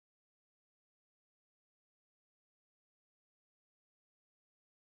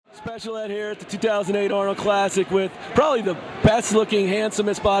Special ed here at the 2008 Arnold Classic with probably the best looking,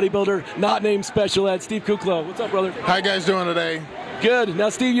 handsomest bodybuilder not named Special Ed, Steve Kuclo. What's up, brother? How you guys doing today? Good. Now,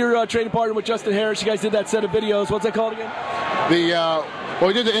 Steve, you're training partner with Justin Harris. You guys did that set of videos. What's that called again? Well,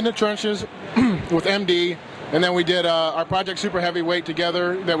 we did the In the Trenches with MD, and then we did our Project Super Heavyweight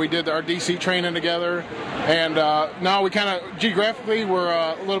together. Then we did our DC training together, and now we kind of geographically we're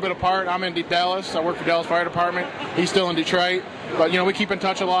a little bit apart. I'm in Dallas. I work for Dallas Fire Department. He's still in Detroit, but we keep in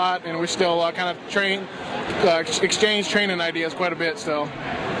touch a lot, and we still kind of train, exchange training ideas quite a bit still.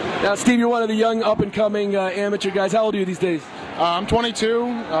 Now, Steve, you're one of the young, up-and-coming amateur guys. How old are you these days? I'm 22.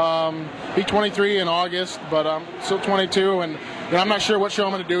 Be 23 in August, but I'm still 22, and I'm not sure what show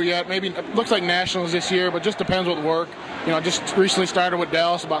I'm going to do yet. Maybe it looks like nationals this year, but just depends with work. Just recently started with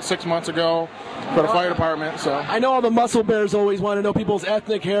Dallas about 6 months ago for the fire department. So I know all the muscle bears always want to know people's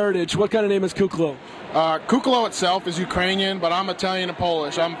ethnic heritage. What kind of name is Kuclo? Kuclo itself is Ukrainian, but I'm Italian and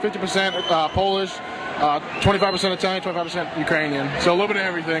Polish. I'm 50% Polish, 25% Italian, 25% Ukrainian. So a little bit of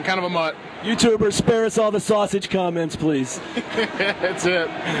everything, kind of a mutt. YouTubers, spare us all the sausage comments, please. That's it.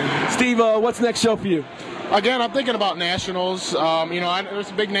 Steve, what's next show for you? Again, I'm thinking about nationals. There's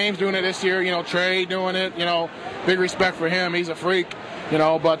some big names doing it this year. Trey doing it. Big respect for him. He's a freak.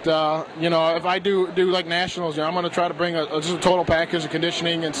 But if I do like nationals, I'm going to try to bring just a total package of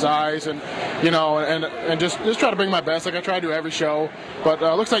conditioning and size, and just try to bring my best, like I try to do every show. But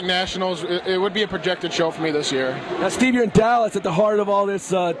looks like nationals, it would be a projected show for me this year. Now, Steve, you're in Dallas at the heart of all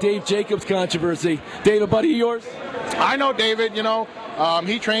this Dave Jacobs controversy. Dave, a buddy of yours? I know David.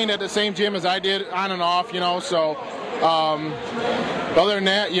 He trained at the same gym as I did, on and off. So. Other than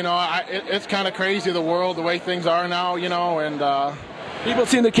that, it's kind of crazy, the world, the way things are now, and people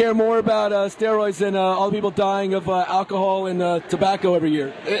seem to care more about steroids than all the people dying of alcohol and tobacco every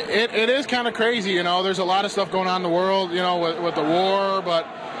year. It is kind of crazy, There's a lot of stuff going on in the world, with the war, but,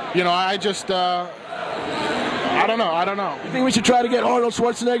 I just, I don't know. You think we should try to get Arnold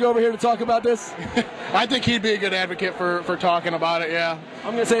Schwarzenegger over here to talk about this? I think he'd be a good advocate for talking about it, yeah.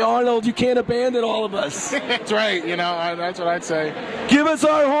 I'm going to say, Arnold, you can't abandon all of us. That's right, that's what I'd say. Give us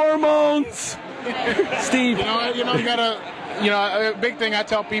our hormones! Steve. You gotta, a big thing I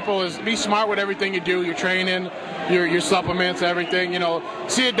tell people is be smart with everything you do, your training, your supplements, everything,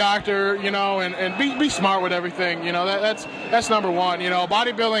 see a doctor, and be smart with everything, that's number one.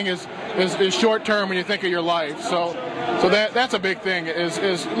 Bodybuilding is short term when you think of your life. So that's a big thing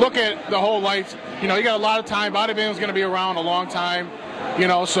is look at the whole life. You got a lot of time. Bodybuilding is going to be around a long time,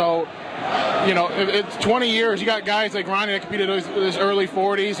 so if it's 20 years, you got guys like Ronnie that competed in his early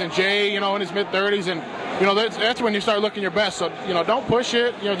 40s, and Jay, in his mid 30s, and that's when you start looking your best. So don't push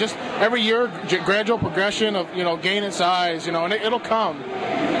it. Just every year, gradual progression of gaining size. And it'll come.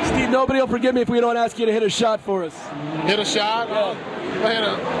 Steve, nobody will forgive me if we don't ask you to hit a shot for us. Hit a shot? Yeah. I hit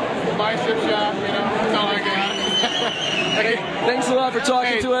a bicep shot. That's all I got. Hey, thanks a lot for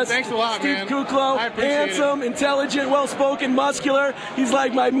talking to us. Thanks a lot, Steve man. Kuclo, handsome, intelligent, well-spoken, muscular. He's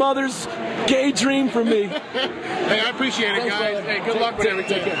like my mother's gay dream for me. Hey, I appreciate it, guys. Hey, good luck with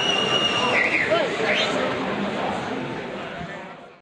everything. Take care.